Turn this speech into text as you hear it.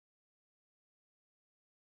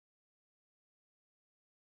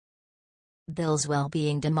Bills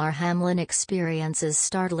well-being Damar Hamlin experiences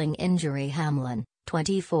startling injury. Hamlin,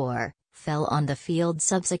 24, fell on the field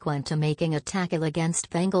subsequent to making a tackle against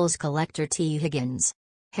Bengals collector T. Higgins.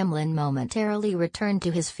 Hamlin momentarily returned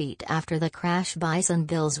to his feet after the crash.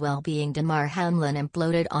 Bills well-being Damar Hamlin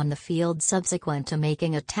imploded on the field subsequent to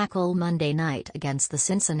making a tackle Monday night against the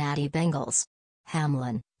Cincinnati Bengals.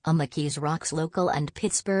 Hamlin, a McKees Rocks local and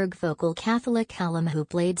Pittsburgh focal Catholic alum who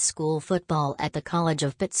played school football at the College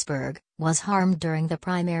of Pittsburgh, was harmed during the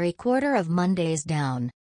primary quarter of Monday's down.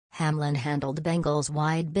 Hamlin handled Bengals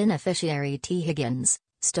wide beneficiary T. Higgins,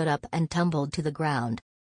 stood up and tumbled to the ground.